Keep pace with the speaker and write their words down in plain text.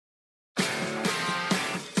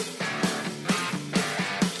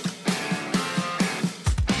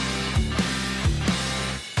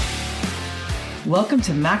Welcome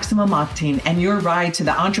to Maximum Octane and your ride to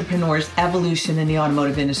the entrepreneur's evolution in the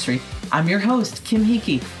automotive industry. I'm your host, Kim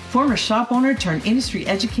Hickey, former shop owner turned industry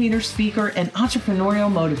educator, speaker, and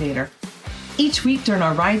entrepreneurial motivator. Each week during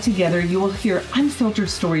our ride together, you will hear unfiltered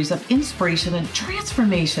stories of inspiration and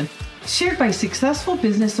transformation shared by successful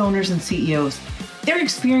business owners and CEOs. Their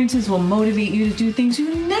experiences will motivate you to do things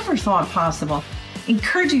you never thought possible,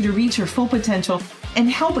 encourage you to reach your full potential, and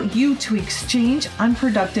help you to exchange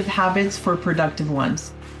unproductive habits for productive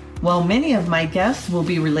ones. While many of my guests will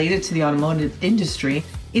be related to the automotive industry,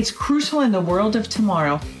 it's crucial in the world of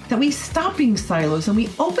tomorrow that we stop being silos and we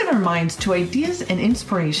open our minds to ideas and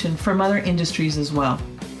inspiration from other industries as well.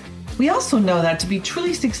 We also know that to be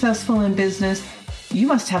truly successful in business, you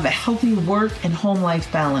must have a healthy work and home life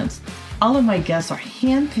balance. All of my guests are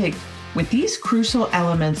handpicked with these crucial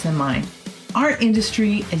elements in mind. Our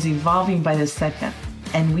industry is evolving by the second,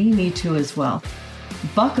 and we need to as well.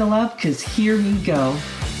 Buckle up, because here we go.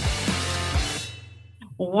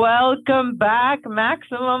 Welcome back,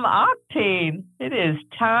 Maximum Octane. It is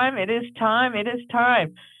time.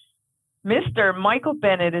 Mr. Michael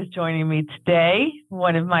Bennett is joining me today,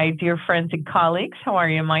 one of my dear friends and colleagues. How are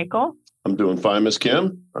you, Michael? I'm doing fine, Miss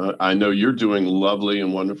Kim. I know you're doing lovely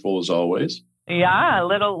and wonderful as always. Yeah, a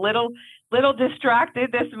little distracted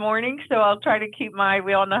this morning, so I'll try to keep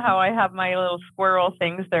we all know how I have my little squirrel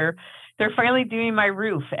things. They're finally doing my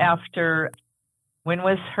roof after, when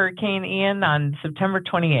was Hurricane Ian? On September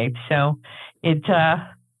 28th. So it's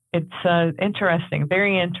interesting,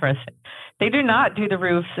 very interesting. They do not do the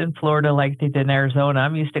roofs in Florida like they did in Arizona.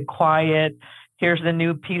 I'm used to quiet. Here's the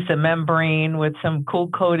new piece of membrane with some cool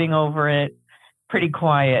coating over it. Pretty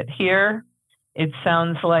quiet. Here, it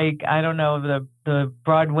sounds like, I don't know, the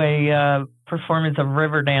Broadway performance of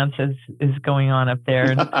Riverdance is going on up there,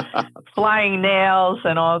 and flying nails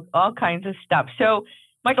and all kinds of stuff. So,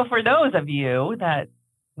 Michael, for those of you that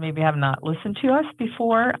maybe have not listened to us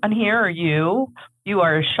before on here, or you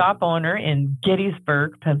are a shop owner in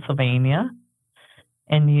Gettysburg, Pennsylvania,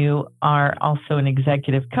 and you are also an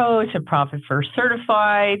executive coach and Profit First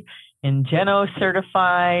certified, and Geno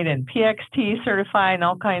certified, and PXT certified, and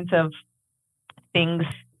all kinds of things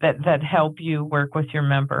that help you work with your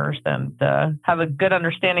members and have a good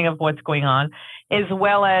understanding of what's going on, as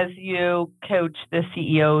well as you coach the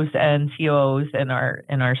CEOs and COOs in our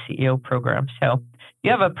CEO program. So you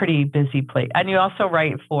have a pretty busy plate, and you also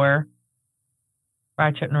write for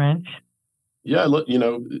Ratchet and Wrench. Yeah,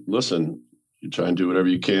 listen, you try and do whatever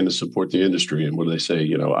you can to support the industry. And what do they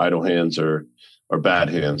say? Idle hands are bad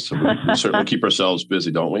hands. So we certainly keep ourselves busy,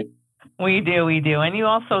 don't we? We do. And you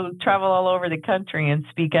also travel all over the country and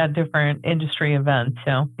speak at different industry events.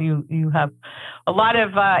 So you have a lot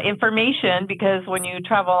of information, because when you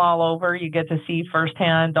travel all over, you get to see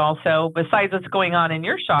firsthand also, besides what's going on in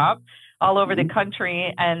your shop, all over the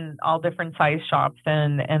country and all different size shops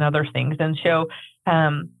and other things. And so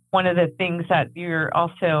one of the things that you're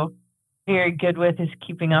also very good with is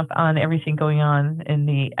keeping up on everything going on in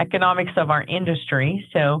the economics of our industry.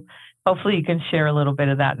 So hopefully you can share a little bit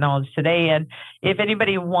of that knowledge today. And if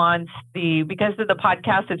anybody wants because of the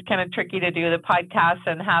podcast, it's kind of tricky to do the podcast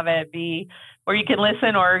and have it be where you can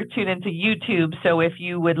listen or tune into YouTube. So if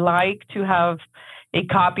you would like to have a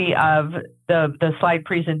copy of the slide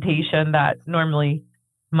presentation that normally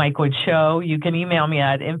Mike would show, you can email me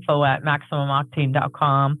at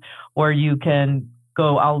info@maximumoctane.com, or you can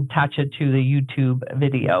I'll attach it to the YouTube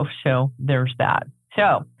video. So there's that.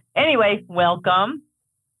 So anyway, welcome.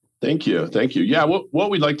 Thank you. Yeah, what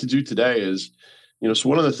we'd like to do today is, so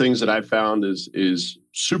one of the things that I've found is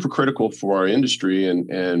super critical for our industry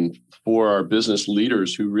and for our business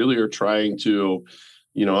leaders who really are trying to,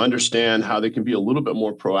 understand how they can be a little bit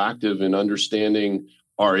more proactive in understanding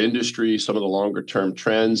our industry, some of the longer term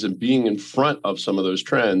trends, and being in front of some of those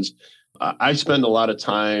trends. I spend a lot of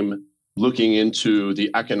time looking into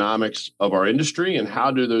the economics of our industry and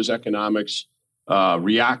how do those economics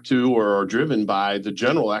react to or are driven by the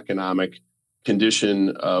general economic condition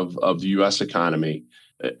of the U.S. economy.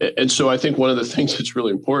 And so I think one of the things that's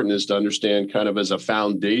really important is to understand, kind of as a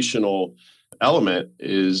foundational element,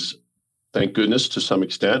 is, thank goodness, to some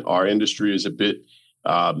extent, our industry is a bit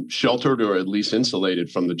sheltered or at least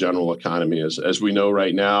insulated from the general economy. As we know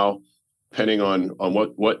right now, depending on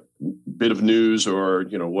what bit of news or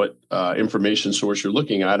what information source you're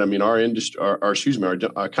looking at, I mean, our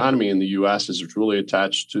economy in the U.S. is really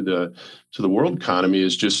attached to the world economy.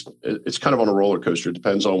 It's kind of on a roller coaster. It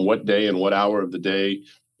depends on what day and what hour of the day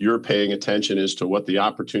you're paying attention as to what the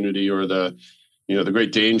opportunity or the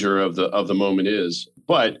great danger of the moment is.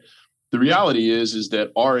 But the reality is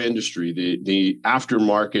that our industry, the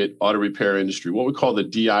aftermarket auto repair industry, what we call the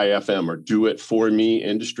DIFM or do it for me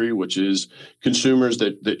industry, which is consumers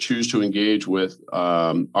that choose to engage with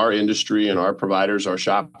our industry and our providers, our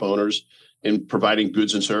shop owners, in providing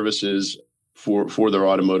goods and services for their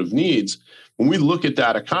automotive needs. When we look at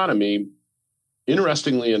that economy,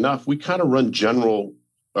 interestingly enough, we kind of run generally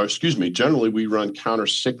we run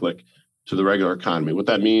counter-cyclic to the regular economy. What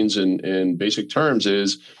that means in basic terms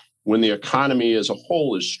is when the economy as a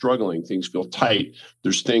whole is struggling, things feel tight,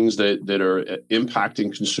 there's things that are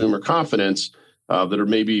impacting consumer confidence that are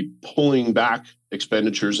maybe pulling back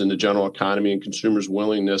expenditures in the general economy and consumers'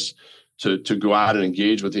 willingness to go out and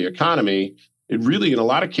engage with the economy. It really, in a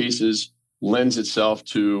lot of cases, lends itself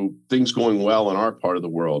to things going well in our part of the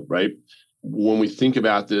world, right? When we think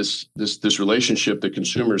about this relationship that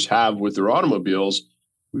consumers have with their automobiles,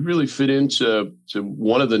 we really fit into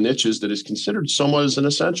one of the niches that is considered somewhat as an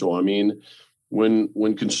essential. I mean,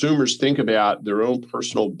 when consumers think about their own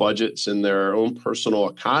personal budgets and their own personal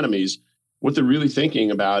economies, what they're really thinking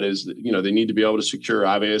about is that, they need to be able to secure,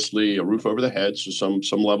 obviously, a roof over the head, so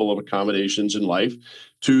some level of accommodations in life.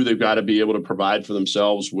 2, they've got to be able to provide for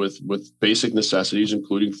themselves with basic necessities,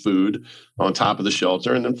 including food, on top of the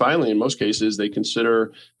shelter. And then finally, in most cases, they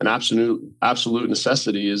consider an absolute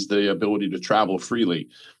necessity is the ability to travel freely.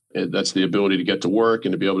 That's the ability to get to work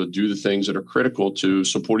and to be able to do the things that are critical to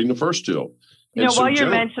supporting the first 2. While you're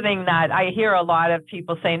mentioning that, I hear a lot of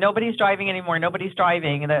people saying nobody's driving anymore. Nobody's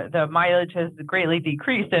driving. The mileage has greatly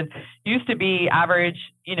decreased. And used to be average,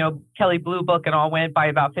 Kelley Blue Book and all went by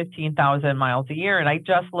about 15,000 miles a year. And I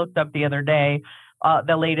just looked up the other day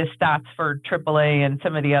the latest stats for AAA and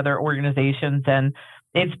some of the other organizations, and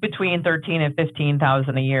it's between 13 and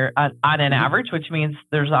 15,000 a year on an average, which means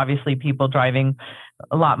there's obviously people driving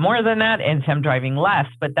a lot more than that and some driving less,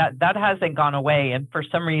 but that hasn't gone away. And for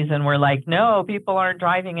some reason, we're like, no, people aren't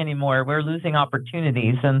driving anymore. We're losing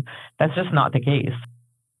opportunities. And that's just not the case.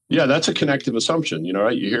 Yeah, that's a connective assumption,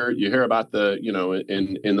 right? You hear about the,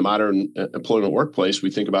 in the modern employment workplace,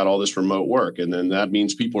 we think about all this remote work, and then that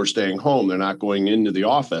means people are staying home. They're not going into the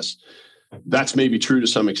office. That's maybe true to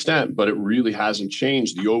some extent, but it really hasn't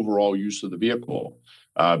changed the overall use of the vehicle.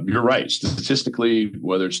 You're right. Statistically,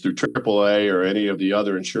 whether it's through AAA or any of the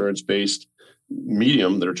other insurance-based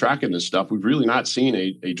medium that are tracking this stuff, we've really not seen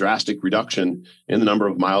a drastic reduction in the number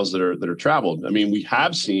of miles that are traveled. I mean, we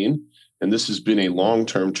have seen, and this has been a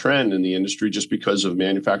long-term trend in the industry just because of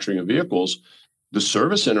manufacturing of vehicles, the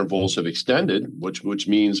service intervals have extended, which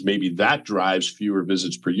means maybe that drives fewer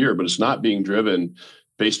visits per year, but it's not being driven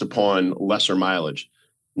based upon lesser mileage.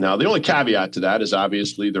 Now, the only caveat to that is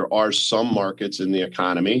obviously there are some markets in the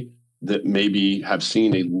economy that maybe have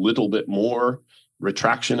seen a little bit more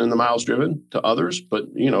retraction in the miles driven to others. But,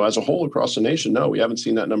 as a whole across the nation, no, we haven't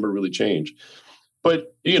seen that number really change.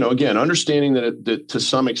 But, again, understanding that to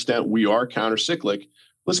some extent we are countercyclic,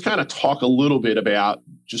 let's kind of talk a little bit about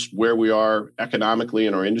just where we are economically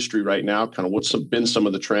in our industry right now, kind of what's been some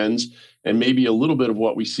of the trends, and maybe a little bit of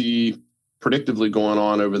what we see predictively going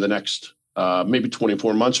on over the next maybe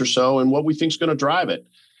 24 months or so, and what we think is going to drive it.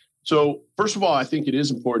 So first of all, I think it is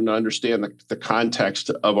important to understand the context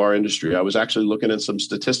of our industry. I was actually looking at some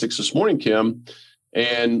statistics this morning, Kim,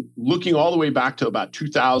 and looking all the way back to about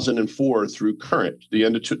 2004 through the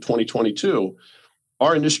end of 2022,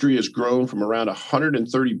 our industry has grown from around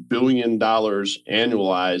 $130 billion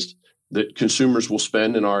annualized that consumers will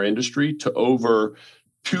spend in our industry to over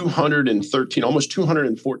almost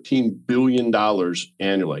 $214 billion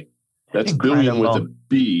annually. That's incredible. Billion with a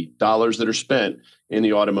B, dollars that are spent in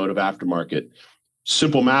the automotive aftermarket.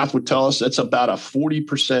 Simple math would tell us that's about a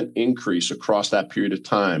 40% increase across that period of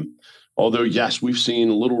time. Although, yes, we've seen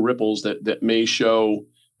little ripples that may show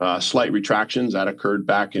slight retractions. That occurred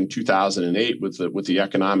back in 2008 with the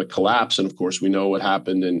economic collapse. And of course, we know what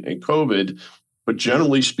happened in COVID. But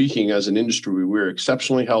generally speaking, as an industry, we're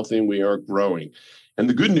exceptionally healthy and we are growing. And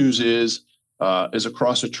the good news is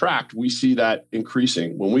across a tract, we see that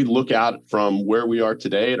increasing. When we look out from where we are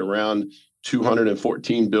today at around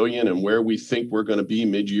 214 billion and where we think we're going to be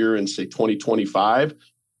mid-year in, say, 2025,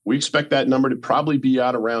 we expect that number to probably be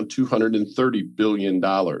out around $230 billion.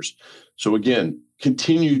 So again,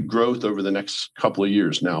 continued growth over the next couple of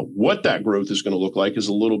years. Now, what that growth is going to look like is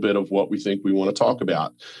a little bit of what we think we want to talk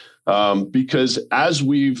about. Because as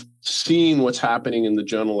we've seen what's happening in the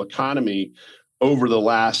general economy over the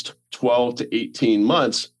last 12 to 18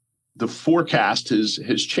 months, the forecast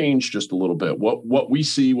has changed just a little bit. What we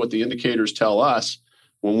see, what the indicators tell us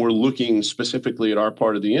when we're looking specifically at our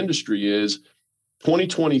part of the industry is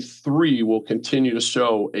 2023 will continue to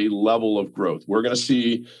show a level of growth. We're going to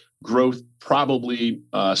see growth probably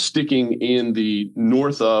sticking in the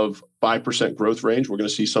north of 5% growth range. We're going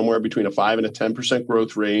to see somewhere between a 5 and a 10%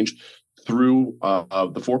 growth range through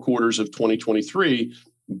the 4 quarters of 2023,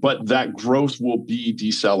 but that growth will be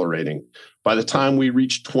decelerating. By the time we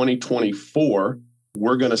reach 2024,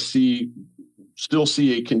 we're going to still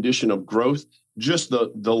see a condition of growth. Just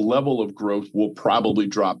the level of growth will probably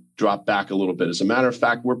drop back a little bit. As a matter of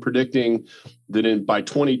fact, we're predicting that by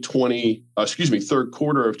third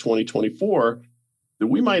quarter of 2024, that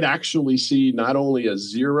we might actually see not only a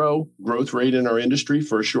 0 growth rate in our industry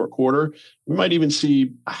for a short quarter, we might even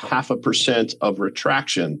see a 0.5% of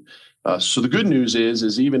retraction. So the good news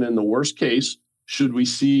is even in the worst case, should we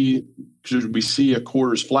see a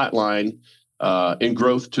quarter's flatline in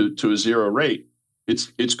growth to a 0 rate,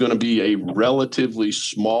 it's going to be a relatively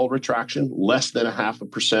small retraction, less than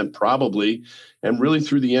 0.5% probably. And really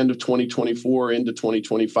through the end of 2024 into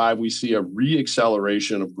 2025, we see a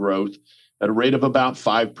reacceleration of growth at a rate of about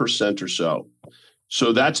 5% or so.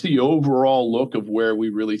 So that's the overall look of where we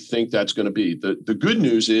really think that's going to be. The good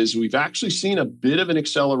news is we've actually seen a bit of an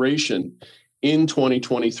acceleration in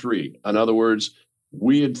 2023. In other words,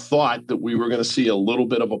 we had thought that we were going to see a little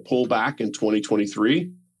bit of a pullback in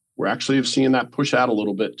 2023. We're actually have seen that push out a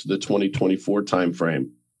little bit to the 2024 timeframe.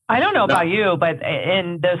 I don't know about you, but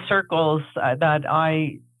in the circles that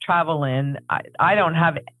I travel in, I don't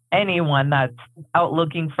have anyone that's out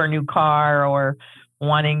looking for a new car or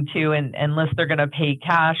wanting to, unless they're going to pay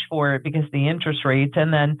cash for it because the interest rates.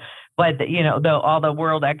 And then, but all the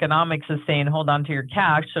world economics is saying, hold on to your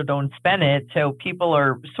cash, so don't spend it. So people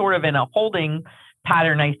are sort of in a holding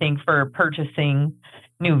pattern, I think, for purchasing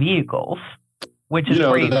new vehicles, which is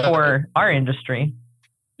great for our industry.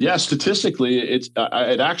 Yeah, statistically,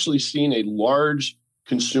 I'd actually seen a large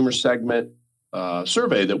consumer segment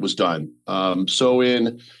survey that was done. So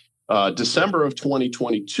in December of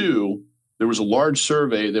 2022, there was a large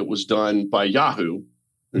survey that was done by Yahoo,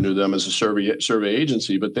 who knew them as a survey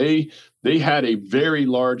agency, but they had a very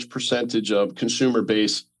large percentage of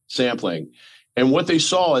consumer-based sampling. And what they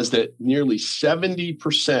saw is that nearly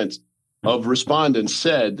 70% of respondents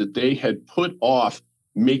said that they had put off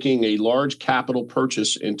making a large capital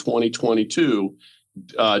purchase in 2022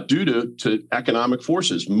 due to economic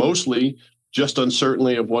forces, mostly just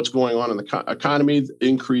uncertainty of what's going on in the economy,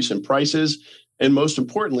 increase in prices, and most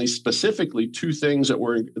importantly, specifically, 2 things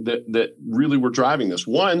that really were driving this.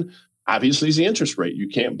 One, obviously, is the interest rate. You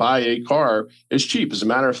can't buy a car as cheap. As a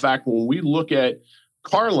matter of fact, when we look at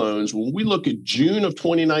car loans, when we look at June of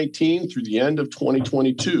 2019 through the end of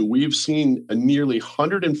 2022, we've seen a nearly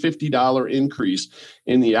 $150 increase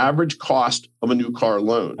in the average cost of a new car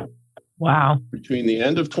loan. Wow. Between the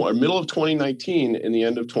end of middle of 2019 and the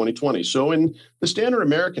end of 2020. So in the standard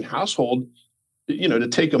American household, to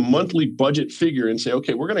take a monthly budget figure and say,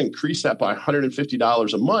 okay, we're going to increase that by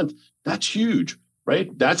 $150 a month, that's huge,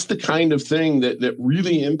 right? That's the kind of thing that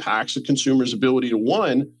really impacts the consumer's ability to,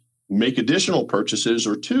 1, make additional purchases,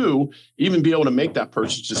 or 2, even be able to make that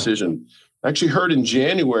purchase decision. I actually heard in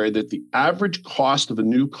January that the average cost of a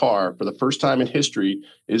new car for the first time in history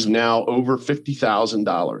is now over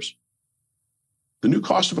 $50,000. The new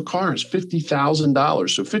cost of a car is $50,000.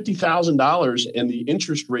 So $50,000 and the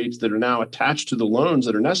interest rates that are now attached to the loans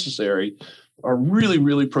that are necessary are really,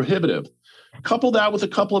 really prohibitive. Couple that with a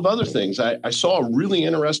couple of other things. I saw a really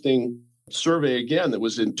interesting survey again that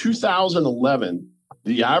was in 2011.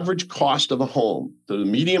 The average cost of a home, the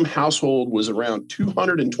median household was around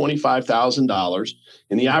 $225,000,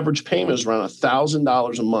 and the average payment is around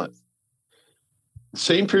 $1,000 a month.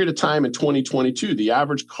 Same period of time in 2022, the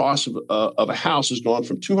average cost of a house has gone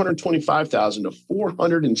from $225,000 to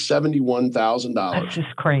 $471,000. That's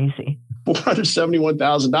just crazy.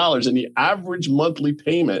 $471,000, and the average monthly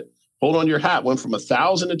payment, hold on to your hat, went from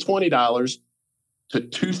 $1,020 to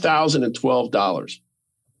 $2,012.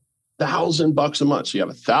 $1,000 a month. So you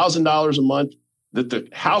have $1,000 a month that the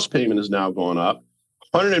house payment is now going up,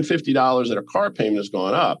 $150 that a car payment has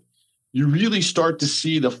gone up. You really start to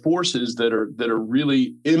see the forces that are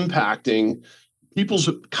really impacting people's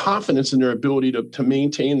confidence in their ability to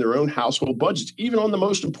maintain their own household budgets, even on the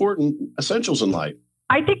most important essentials in life.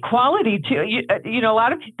 I think quality too. A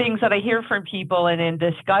lot of things that I hear from people and in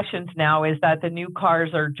discussions now is that the new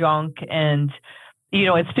cars are junk, and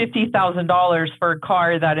it's $50,000 for a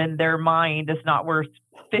car that in their mind is not worth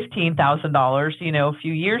 $15,000, a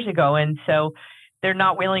few years ago. And so they're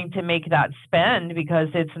not willing to make that spend because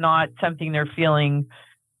it's not something they're feeling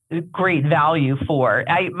great value for.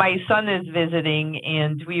 My son is visiting,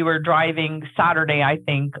 and we were driving Saturday, I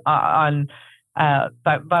think, on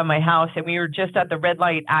by my house, and we were just at the red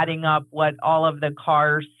light adding up what all of the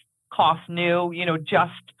cars cost new,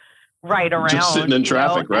 just right around. Just sitting in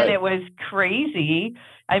traffic, right? And it was crazy.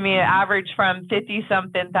 I mean, it averaged from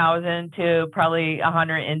 50-something thousand to probably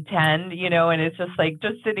 110, and it's just like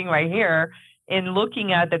just sitting right here and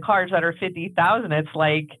looking at the cars that are 50,000, it's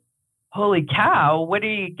like, holy cow, what are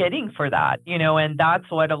you getting for that? And that's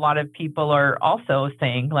what a lot of people are also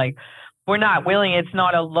saying, like, we're not willing, it's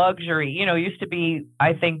not a luxury. It used to be,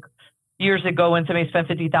 I think, years ago when somebody spent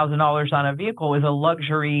 $50,000 on a vehicle, it was a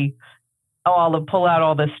luxury. Oh, I'll pull out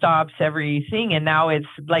all the stops, everything. And now it's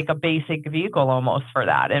like a basic vehicle almost for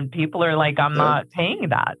that. And people are like, I'm not paying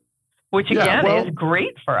that, which again is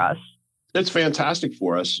great for us. It's fantastic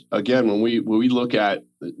for us. Again, when we look at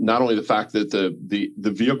not only the fact that the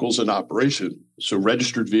vehicles in operation, so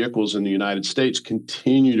registered vehicles in the United States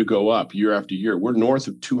continue to go up year after year. We're north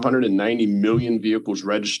of 290 million vehicles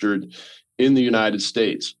registered in the United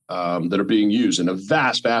States that are being used. And a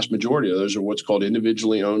vast, vast majority of those are what's called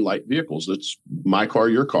individually owned light vehicles. That's my car,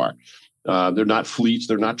 your car. They're not fleets,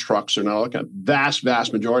 they're not trucks, they're not all that kind of vast,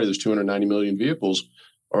 vast majority of those 290 million vehicles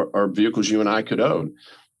are vehicles you and I could own.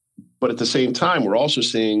 But at the same time, we're also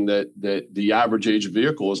seeing that the average age of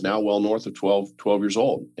vehicle is now well north of 12 years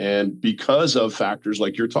old. And because of factors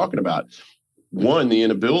like you're talking about, one, the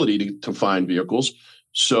inability to find vehicles.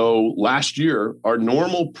 So last year, our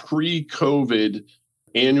normal pre-COVID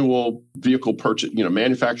annual vehicle purchase,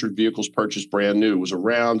 manufactured vehicles purchased brand new was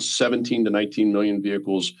around 17 to 19 million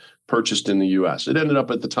vehicles purchased in the U.S. It ended up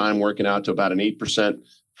at the time working out to about an 8%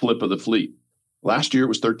 flip of the fleet. Last year, it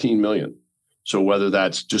was 13 million. So whether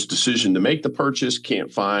that's just decision to make the purchase,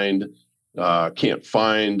 can't find stock,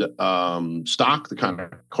 the kind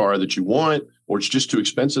of car that you want, or it's just too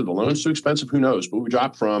expensive, the loan's too expensive, who knows? But we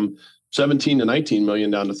dropped from 17 to 19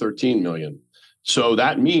 million down to 13 million. So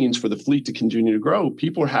that means for the fleet to continue to grow,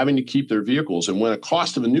 people are having to keep their vehicles. And when a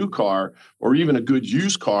cost of a new car or even a good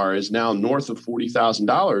used car is now north of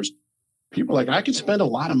 $40,000, people are like, I can spend a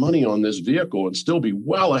lot of money on this vehicle and still be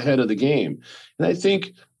well ahead of the game. And I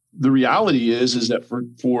think the reality is that for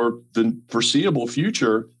the foreseeable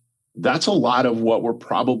future, that's a lot of what we're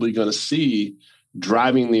probably going to see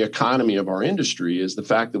driving the economy of our industry is the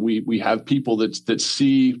fact that we have people that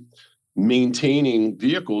see maintaining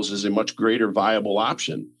vehicles as a much greater viable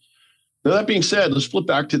option. Now, that being said, let's flip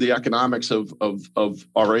back to the economics of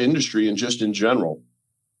our industry and just in general.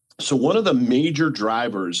 So one of the major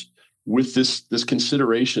drivers with this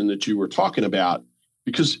consideration that you were talking about,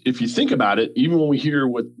 because if you think about it, even when we hear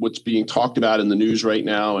what's being talked about in the news right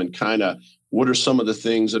now and kind of what are some of the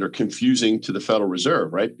things that are confusing to the Federal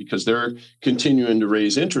Reserve, right? Because they're continuing to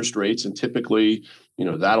raise interest rates and typically,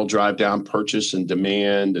 that'll drive down purchase and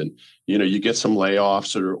demand and, you get some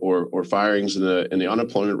layoffs or firings and the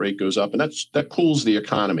unemployment rate goes up and that cools the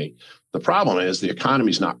economy. The problem is the economy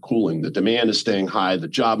is not cooling. The demand is staying high. The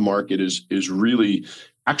job market is really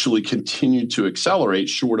actually continued to accelerate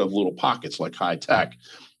short of little pockets like high tech.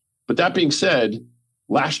 But that being said,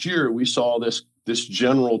 last year we saw this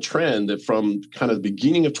general trend that from kind of the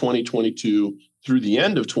beginning of 2022 through the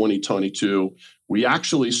end of 2022, we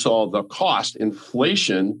actually saw the cost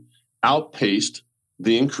inflation outpaced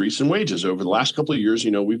the increase in wages. Over the last couple of years,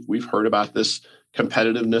 we've heard about this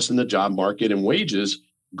competitiveness in the job market and wages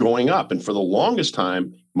going up. And for the longest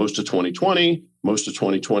time, most of 2020, most of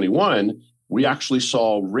 2021, we actually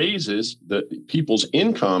saw raises, people's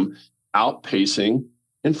income outpacing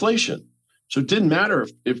inflation. So it didn't matter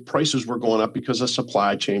if prices were going up because of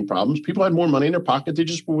supply chain problems. People had more money in their pocket. They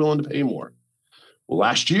just were willing to pay more. Well,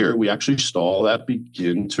 last year, we actually saw that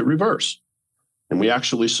begin to reverse. And we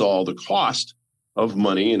actually saw the cost of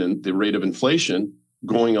money and the rate of inflation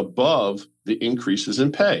going above the increases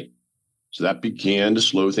in pay. So that began to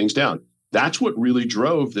slow things down. That's what really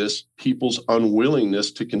drove this people's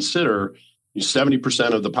unwillingness to consider.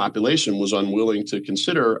 70% of the population was unwilling to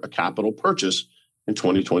consider a capital purchase in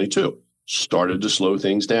 2022. Started to slow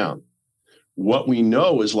things down. What we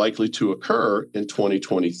know is likely to occur in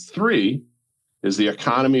 2023 is the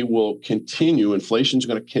economy will continue, inflation is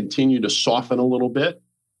going to continue to soften a little bit,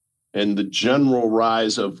 and the general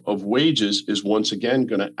rise of wages is once again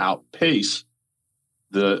going to outpace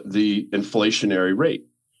the inflationary rate.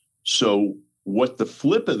 So what the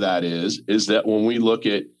flip of that is that when we look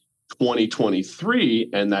at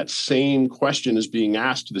 2023 and that same question is being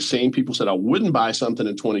asked to the same people said, I wouldn't buy something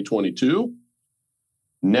in 2022.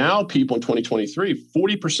 Now people in 2023,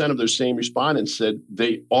 40% of those same respondents said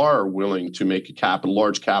they are willing to make a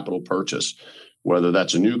large capital purchase, whether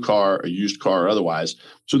that's a new car, a used car, or otherwise.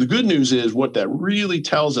 So the good news is what that really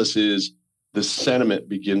tells us is the sentiment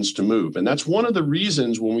begins to move. And that's one of the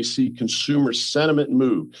reasons when we see consumer sentiment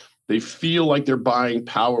move, they feel like their buying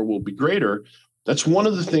power will be greater. That's one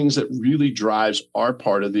of the things that really drives our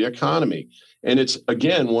part of the economy. And it's,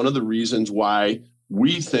 again, one of the reasons why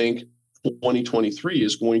we think 2023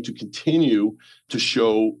 is going to continue to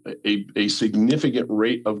show a significant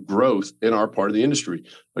rate of growth in our part of the industry.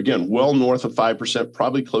 Again, well north of 5%,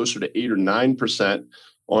 probably closer to 8 or 9%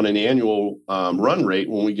 on an annual run rate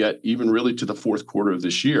when we get even really to the fourth quarter of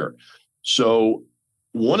this year. So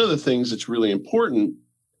one of the things that's really important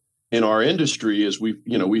in our industry is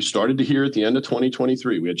we started to hear at the end of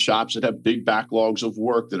 2023, we had shops that have big backlogs of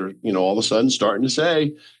work that are, all of a sudden starting to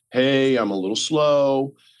say, hey, I'm a little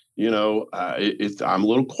slow, I'm a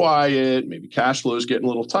little quiet, maybe cash flow is getting a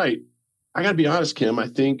little tight. I got to be honest, Kim, I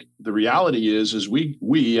think the reality is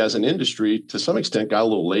we as an industry, to some extent, got a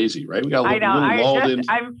little lazy, right? We got a little lulled in.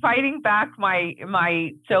 I'm fighting back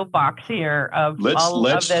my soapbox here of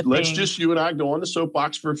let's just you and I go on the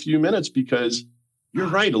soapbox for a few minutes, because you're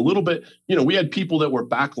right, a little bit. We had people that were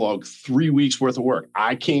backlogged 3 weeks worth of work.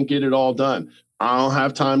 I can't get it all done. I don't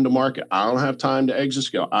have time to market. I don't have time to exit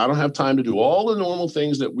scale. I don't have time to do all the normal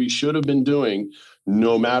things that we should have been doing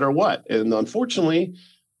no matter what. And unfortunately,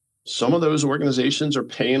 some of those organizations are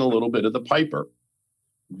paying a little bit of the piper.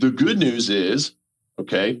 The good news is,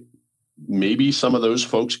 maybe some of those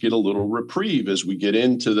folks get a little reprieve as we get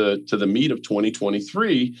into the meat of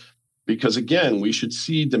 2023, because again, we should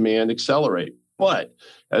see demand accelerate. But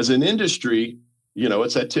as an industry,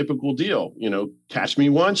 it's that typical deal, catch me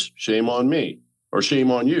once, shame on me, or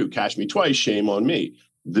shame on you. Catch me twice, shame on me.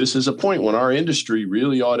 This is a point when our industry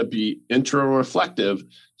really ought to be intra-reflective,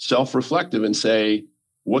 self-reflective, and say,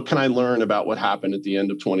 what can I learn about what happened at the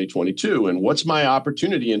end of 2022? And what's my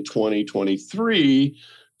opportunity in 2023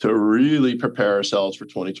 to really prepare ourselves for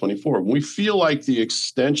 2024? We feel like the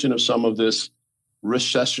extension of some of this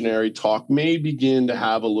recessionary talk may begin to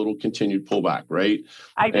have a little continued pullback, right?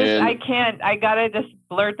 I gotta just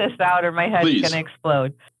blurt this out or my head's gonna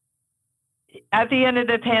explode. At the end of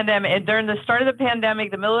the pandemic, and during the start of the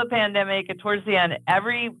pandemic, the middle of the pandemic, and towards the end,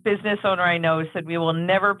 every business owner I know said, we will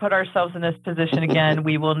never put ourselves in this position again.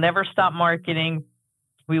 We will never stop marketing.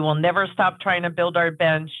 We will never stop trying to build our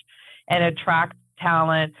bench and attract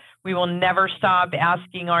talent. We will never stop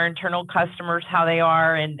asking our internal customers how they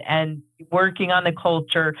are and working on the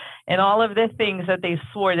culture and all of the things that they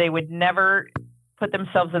swore they would never put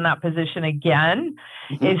themselves in that position again.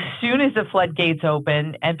 Mm-hmm. As soon as the floodgates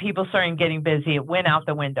open and people started getting busy, it went out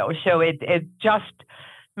the window. So it just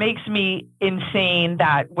makes me insane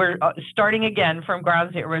that we're starting again from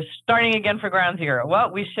ground zero. We're starting again for ground zero.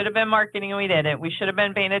 Well, we should have been marketing and we didn't. We should have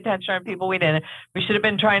been paying attention on people. We didn't. We should have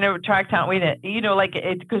been trying to attract talent. We didn't.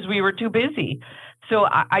 Because we were too busy. So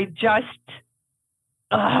I just,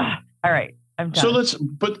 all right, I'm done. So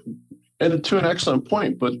and to an excellent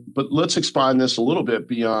point, but let's expand this a little bit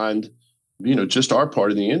beyond, just our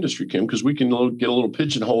part of the industry, Kim, because we can get a little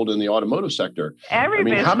pigeonholed in the automotive sector.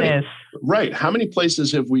 Business. How many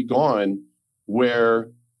places have we gone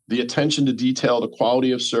where the attention to detail, the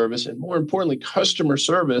quality of service, and more importantly, customer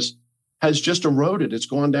service has just eroded? It's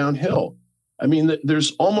gone downhill.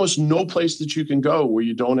 There's almost no place that you can go where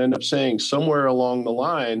you don't end up saying somewhere along the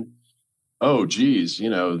line, oh, geez,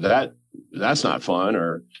 that's not fun,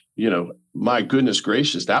 or, my goodness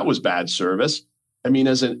gracious, that was bad service.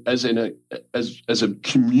 As a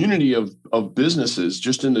community of businesses,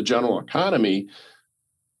 just in the general economy,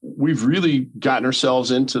 we've really gotten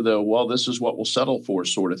ourselves into this is what we'll settle for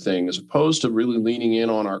sort of thing, as opposed to really leaning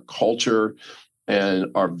in on our culture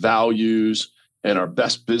and our values and our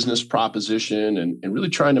best business proposition and really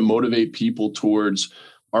trying to motivate people towards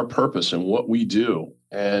our purpose and what we do.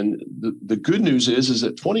 And the good news is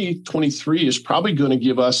that 2023 is probably going to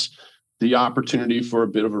give us the opportunity for a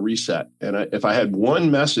bit of a reset. And if I had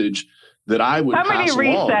one message that I would pass along. How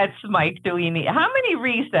many resets, Mike, do we need? How many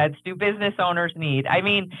resets do business owners need?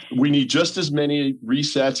 We need just as many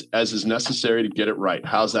resets as is necessary to get it right.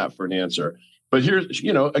 How's that for an answer? But here's,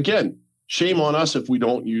 again, shame on us if we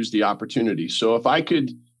don't use the opportunity. So if I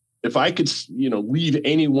could, leave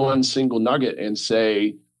any one single nugget and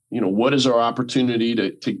say, what is our opportunity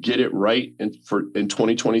to get it right in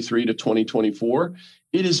 2023 to 2024?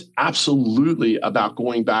 It is absolutely about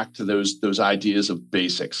going back to those ideas of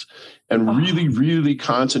basics and really, really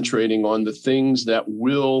concentrating on the things that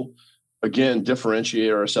will, again,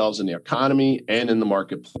 differentiate ourselves in the economy and in the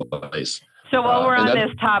marketplace. So while we're on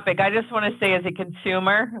this topic, I just want to say, as a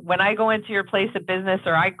consumer, when I go into your place of business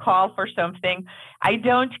or I call for something, I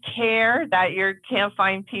don't care that you can't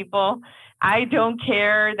find people. I don't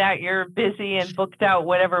care that you're busy and booked out,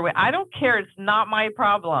 whatever. I don't care. It's not my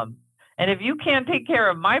problem. And if you can't take care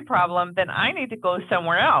of my problem, then I need to go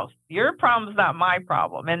somewhere else. Your problem's not my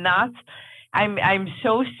problem. And I'm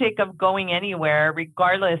so sick of going anywhere,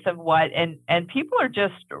 regardless of what, and people are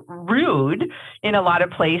just rude in a lot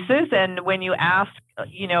of places. And when you ask,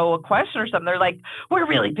 a question or something, they're like, we're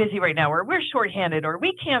really busy right now, or we're shorthanded, or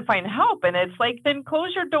we can't find help. And it's like, then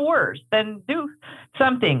close your doors, then do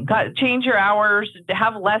something, change your hours,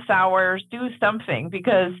 have less hours, do something,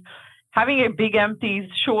 because having a big empty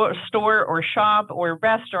store or shop or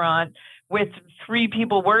restaurant with 3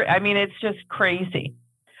 people it's just crazy.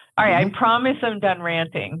 All right, I promise I'm done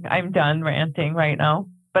ranting. I'm done ranting right now.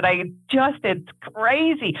 But it's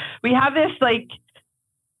crazy. We have this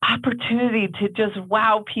opportunity to just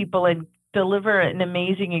wow people and deliver an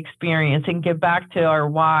amazing experience and get back to our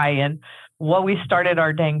why and what we started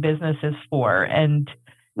our dang businesses for. And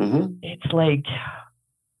it's like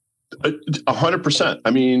 100%.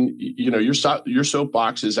 I mean, your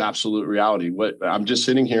soapbox is absolute reality. What I'm just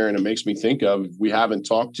sitting here and it makes me think of, we haven't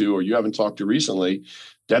talked to, or you haven't talked to recently,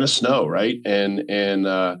 Dennis Snow, right? And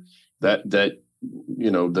that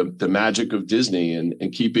the magic of Disney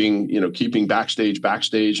and keeping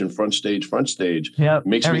backstage and front stage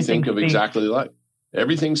makes me think of exactly like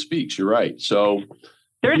everything speaks. You're right. So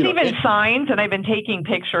there's even signs, and I've been taking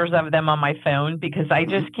pictures of them on my phone because I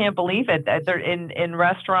just can't believe it. They're in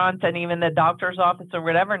restaurants and even the doctor's office or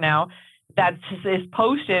whatever now, that is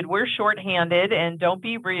posted, we're shorthanded and don't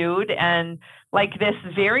be rude, and like this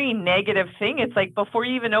very negative thing. It's like before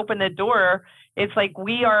you even open the door, it's like,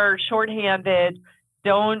 we are shorthanded,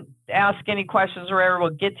 don't ask any questions or whatever,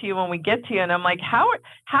 we'll get to you when we get to you. And I'm like, how is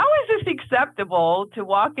this acceptable to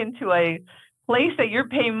walk into a place that you're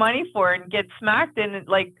paying money for and get smacked in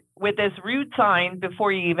with this rude sign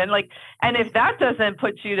before you even and if that doesn't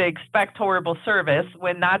put you to expect horrible service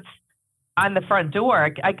when that's on the front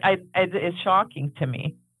door, it's shocking to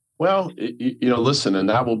me. Well, listen, and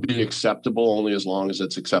that will be acceptable only as long as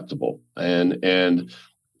it's acceptable. And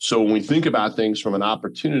so when we think about things from an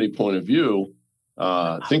opportunity point of view,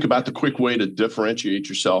 think about the quick way to differentiate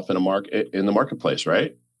yourself in the marketplace,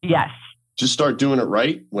 right? Yes. Just start doing it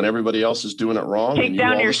right when everybody else is doing it wrong. Take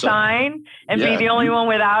down your sign and be the only one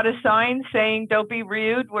without a sign saying, don't be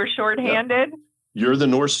rude, we're shorthanded. Yep. You're the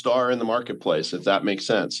North Star in the marketplace, if that makes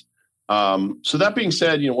sense. So that being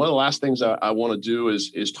said, one of the last things I want to do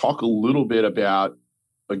is talk a little bit about,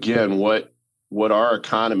 again, what our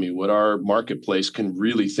economy, what our marketplace can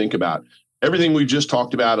really think about. Everything we just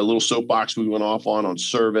talked about, a little soapbox we went off on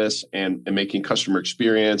service and making customer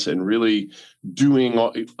experience and really doing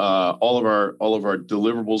all of our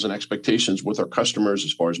deliverables and expectations with our customers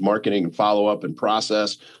as far as marketing and follow up and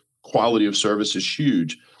process. Quality of service is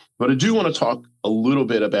huge. But I do want to talk a little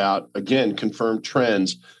bit about, again, confirmed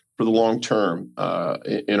trends for the long term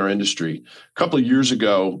in our industry. A couple of years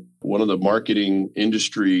ago, one of the marketing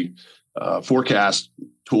industry forecast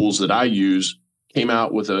tools that I use came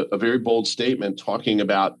out with a very bold statement talking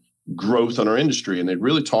about growth in our industry. And they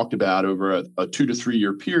really talked about over a 2 to 3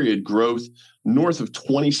 year period, growth north of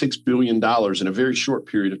 $26 billion in a very short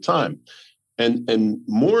period of time. And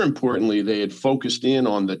more importantly, they had focused in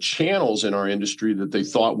on the channels in our industry that they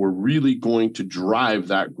thought were really going to drive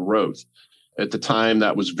that growth. At the time,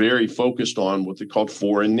 that was very focused on what they called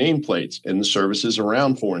foreign nameplates and the services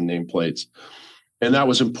around foreign nameplates. And that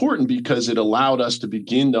was important because it allowed us to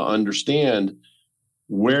begin to understand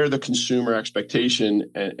where the consumer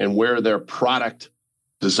expectation and where their product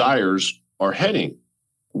desires are heading.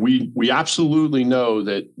 We absolutely know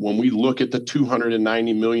that when we look at the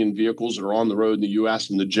 290 million vehicles that are on the road in the U.S.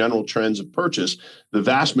 and the general trends of purchase, the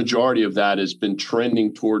vast majority of that has been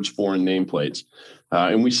trending towards foreign nameplates.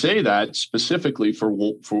 And we say that specifically for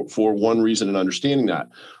one reason in understanding that.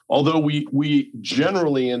 Although we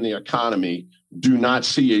generally in the economy do not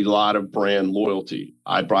see a lot of brand loyalty.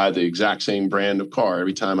 I buy the exact same brand of car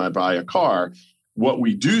every time I buy a car. What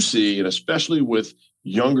we do see, and especially with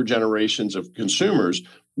younger generations of consumers,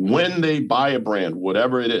 when they buy a brand,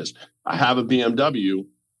 whatever it is, I have a BMW,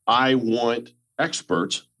 I want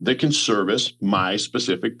experts that can service my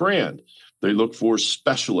specific brand. They look for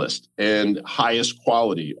specialists and highest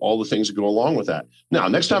quality, all the things that go along with that. Now,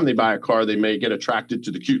 next time they buy a car, they may get attracted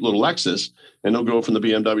to the cute little Lexus and they'll go from the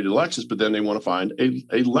BMW to the Lexus, but then they want to find a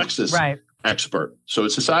Lexus expert. So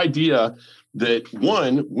it's this idea that,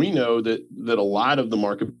 one, we know that a lot of the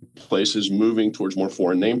marketplace is moving towards more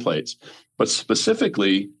foreign nameplates. But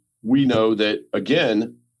specifically, we know that,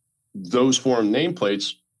 again, those foreign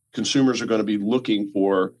nameplates, consumers are going to be looking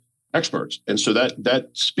for experts. And so that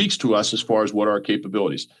speaks to us as far as what are our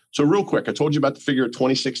capabilities. So real quick, I told you about the figure of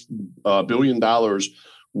 $26 billion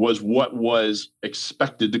was what was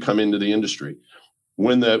expected to come into the industry.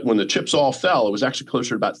 When the chips all fell, it was actually closer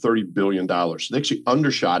to about $30 billion. So they actually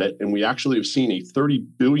undershot it, and we actually have seen a $30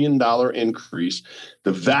 billion increase.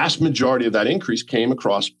 The vast majority of that increase came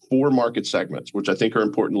across 4 market segments, which I think are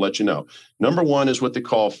important to let you know. Number one is what they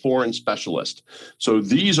call foreign specialists. So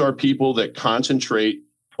these are people that concentrate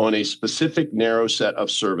on a specific narrow set of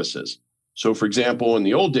services. So for example, in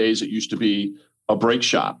the old days, it used to be a brake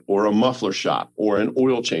shop or a muffler shop or an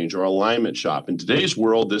oil change or alignment shop. In today's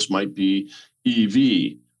world, this might be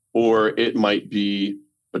EV, or it might be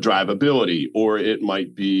a drivability, or it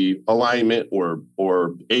might be alignment or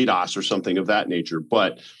ADAS or something of that nature.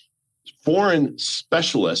 But foreign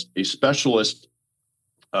specialist,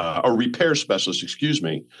 a repair specialist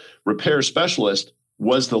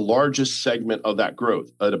was the largest segment of that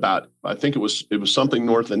growth at about, I think it was something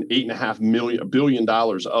north of $8.5 billion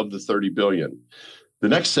of the 30 billion. The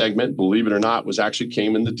next segment, believe it or not,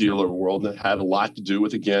 came in the dealer world, and it had a lot to do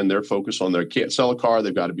with, again, their focus on they can't sell a car,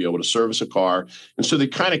 they've got to be able to service a car. And so they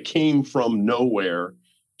kind of came from nowhere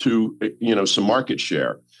to, some market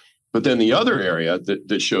share. But then the other area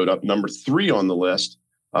that showed up, number 3 on the list,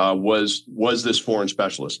 was this foreign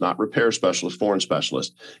specialist, not repair specialist, foreign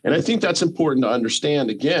specialist. And I think that's important to understand,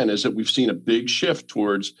 again, is that we've seen a big shift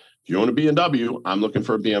towards, if you own a BMW, I'm looking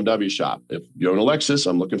for a BMW shop. If you own a Lexus,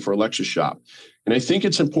 I'm looking for a Lexus shop. And I think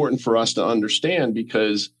it's important for us to understand,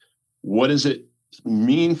 because what does it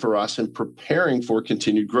mean for us in preparing for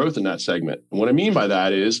continued growth in that segment? And what I mean by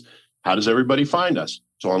that is, how does everybody find us?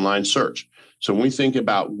 It's online search. So when we think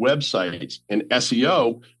about websites and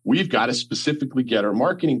SEO, we've got to specifically get our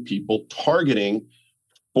marketing people targeting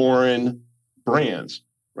foreign brands,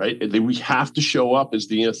 right? We have to show up as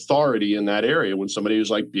the authority in that area when somebody who's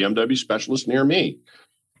like BMW specialist near me.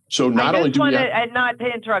 So not only do we have, not to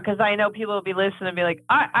interrupt, because I know people will be listening and be like,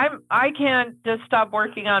 I can't just stop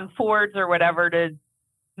working on Fords or whatever to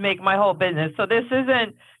make my whole business. So this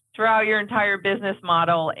isn't throughout your entire business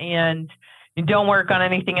model, and you don't work on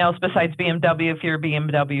anything else besides BMW if you're a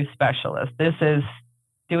BMW specialist. This is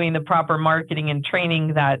doing the proper marketing and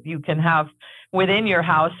training that you can have within your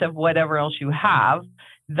house of whatever else you have,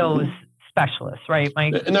 those specialists, right,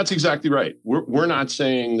 Mike? And that's exactly right. We're not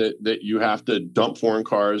saying that you have to dump foreign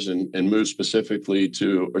cars and move specifically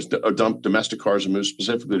to, or dump domestic cars and move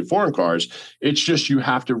specifically to foreign cars. It's just you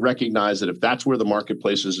have to recognize that if that's where the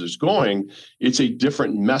marketplace is going, it's a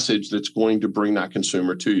different message that's going to bring that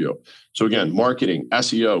consumer to you. So again, marketing,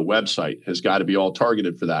 SEO, website has got to be all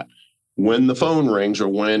targeted for that. When the phone rings or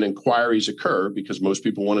when inquiries occur, because most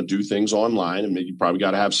people want to do things online, and you probably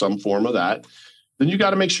got to have some form of that, then you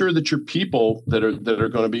got to make sure that your people that are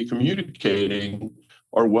going to be communicating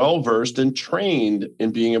are well-versed and trained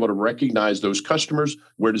in being able to recognize those customers.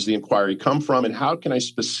 Where does the inquiry come from? And how can I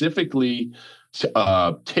specifically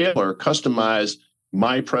tailor, customize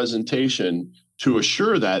my presentation to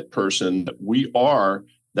assure that person that we are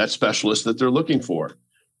that specialist that they're looking for?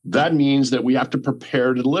 That means that we have to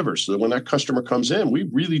prepare to deliver. So that when that customer comes in, we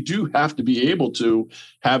really do have to be able to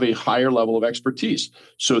have a higher level of expertise.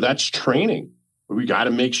 So that's training. We got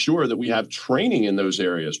to make sure that we have training in those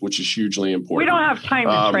areas, which is hugely important. We don't have time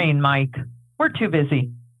to train, Mike. We're too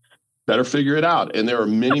busy. Better figure it out. And there are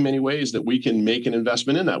many, many ways that we can make an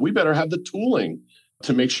investment in that. We better have the tooling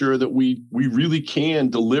to make sure that we really can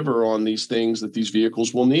deliver on these things that these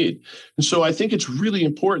vehicles will need. And so I think it's really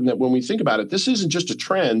important that when we think about it, this isn't just a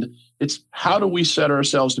trend. It's how do we set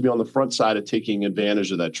ourselves to be on the front side of taking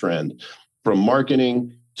advantage of that trend, from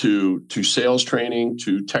marketing to sales training,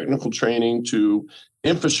 to technical training, to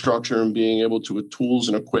infrastructure, and being able to, with tools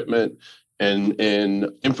and equipment and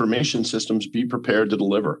information systems, be prepared to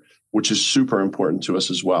deliver, which is super important to us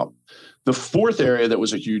as well. The fourth area that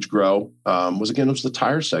was a huge grow was the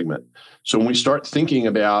tire segment. So when we start thinking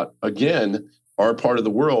about, again, our part of the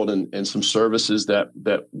world and some services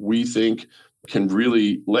that we think can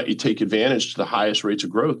really let you take advantage to the highest rates of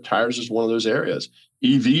growth, tires is one of those areas.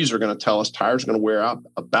 EVs are going to tell us tires are going to wear out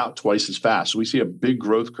about twice as fast. So we see a big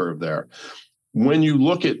growth curve there. When you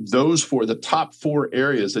look at the top 4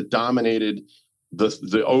 areas that dominated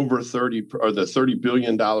the over 30 or the $30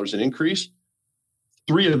 billion in increase,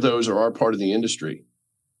 3 of those are our part of the industry.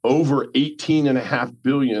 Over 18.5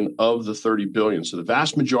 billion of the 30 billion. So the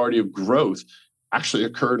vast majority of growth actually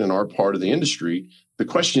occurred in our part of the industry. The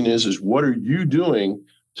question is what are you doing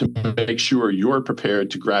to make sure you're prepared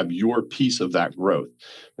to grab your piece of that growth?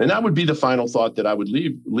 And that would be the final thought that I would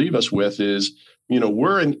leave us with is,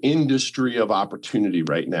 we're an industry of opportunity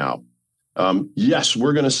right now. Yes,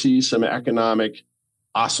 we're going to see some economic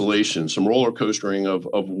oscillation, some roller coastering of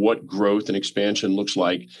what growth and expansion looks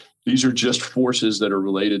like These are just forces that are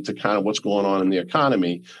related to kind of what's going on in the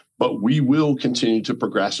economy. But we will continue to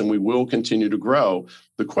progress and we will continue to grow.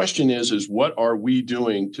 The question is what are we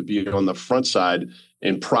doing to be on the front side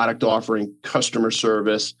in product offering, customer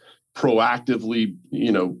service, proactively,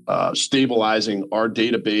 stabilizing our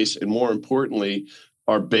database, and more importantly,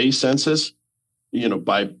 our Bay census,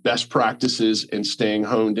 by best practices and staying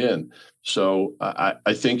honed in. So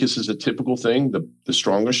I think this is a typical thing. The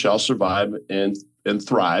strongest shall survive and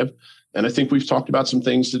thrive. And I think we've talked about some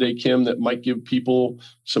things today, Kim, that might give people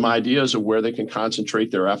some ideas of where they can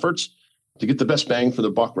concentrate their efforts to get the best bang for the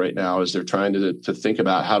buck right now as they're trying to think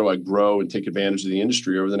about how do I grow and take advantage of the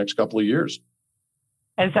industry over the next couple of years.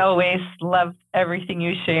 As always, love everything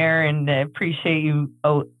you share and appreciate you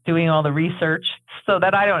doing all the research so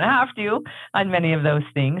that I don't have to on many of those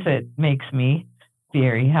things. It makes me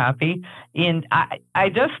very happy. And I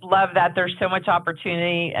just love that there's so much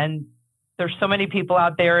opportunity and there's so many people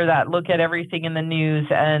out there that look at everything in the news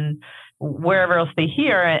and wherever else they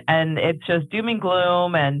hear, and it's just doom and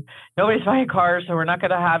gloom and nobody's buying cars, so we're not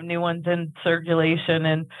going to have new ones in circulation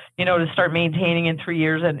and, to start maintaining in 3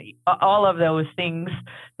 years and all of those things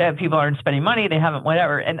that people aren't spending money, they haven't,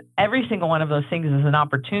 whatever. And every single one of those things is an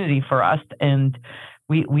opportunity for us, and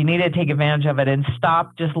we need to take advantage of it and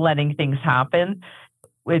stop just letting things happen.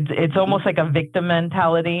 It's almost like a victim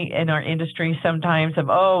mentality in our industry sometimes of,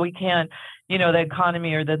 we can't, the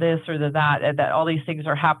economy or the this or the that all these things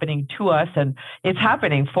are happening to us and it's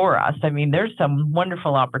happening for us. I mean, there's some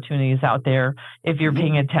wonderful opportunities out there if you're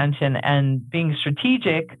paying attention and being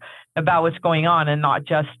strategic about what's going on and not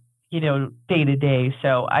just, day to day.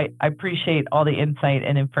 So I appreciate all the insight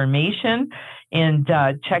and information, and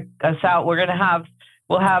check us out.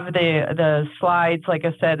 We'll have the slides, like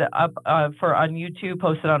I said, up on YouTube,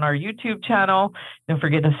 posted on our YouTube channel. Don't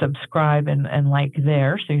forget to subscribe and like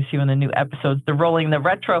there so you see when the new episodes. They're rolling the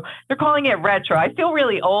retro. They're calling it retro. I feel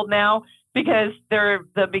really old now because they're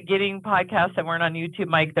the beginning podcasts that weren't on YouTube,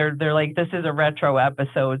 Mike. They're like, this is a retro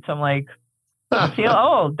episode. So I'm like, I feel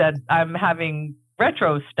old that I'm having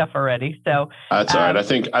retro stuff already. So that's all right. I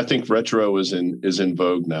think retro is in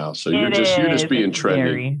vogue now. So you're just being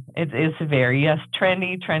trendy. It's very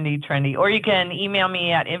trendy. Or you can email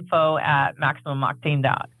me at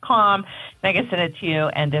info@maximumoctane.com. And I can send it to you.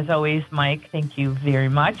 And as always, Mike, thank you very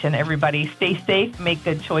much. And everybody stay safe, make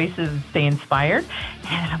good choices, and stay inspired.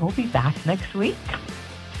 And I will be back next week.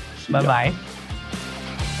 Bye-bye.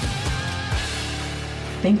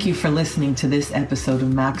 Thank you for listening to this episode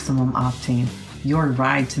of Maximum Octane, your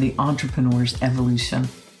ride to the entrepreneur's evolution.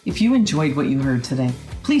 If you enjoyed what you heard today,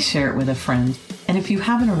 please share it with a friend. And if you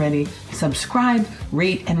haven't already, subscribe,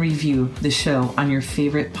 rate, and review the show on your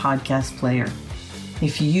favorite podcast player.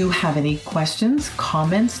 If you have any questions,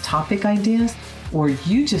 comments, topic ideas, or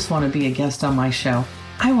you just want to be a guest on my show,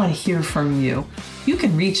 I want to hear from you. You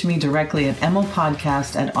can reach me directly at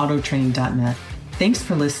mopodcast@autotraining.net. Thanks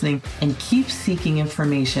for listening, and keep seeking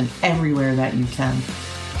information everywhere that you can.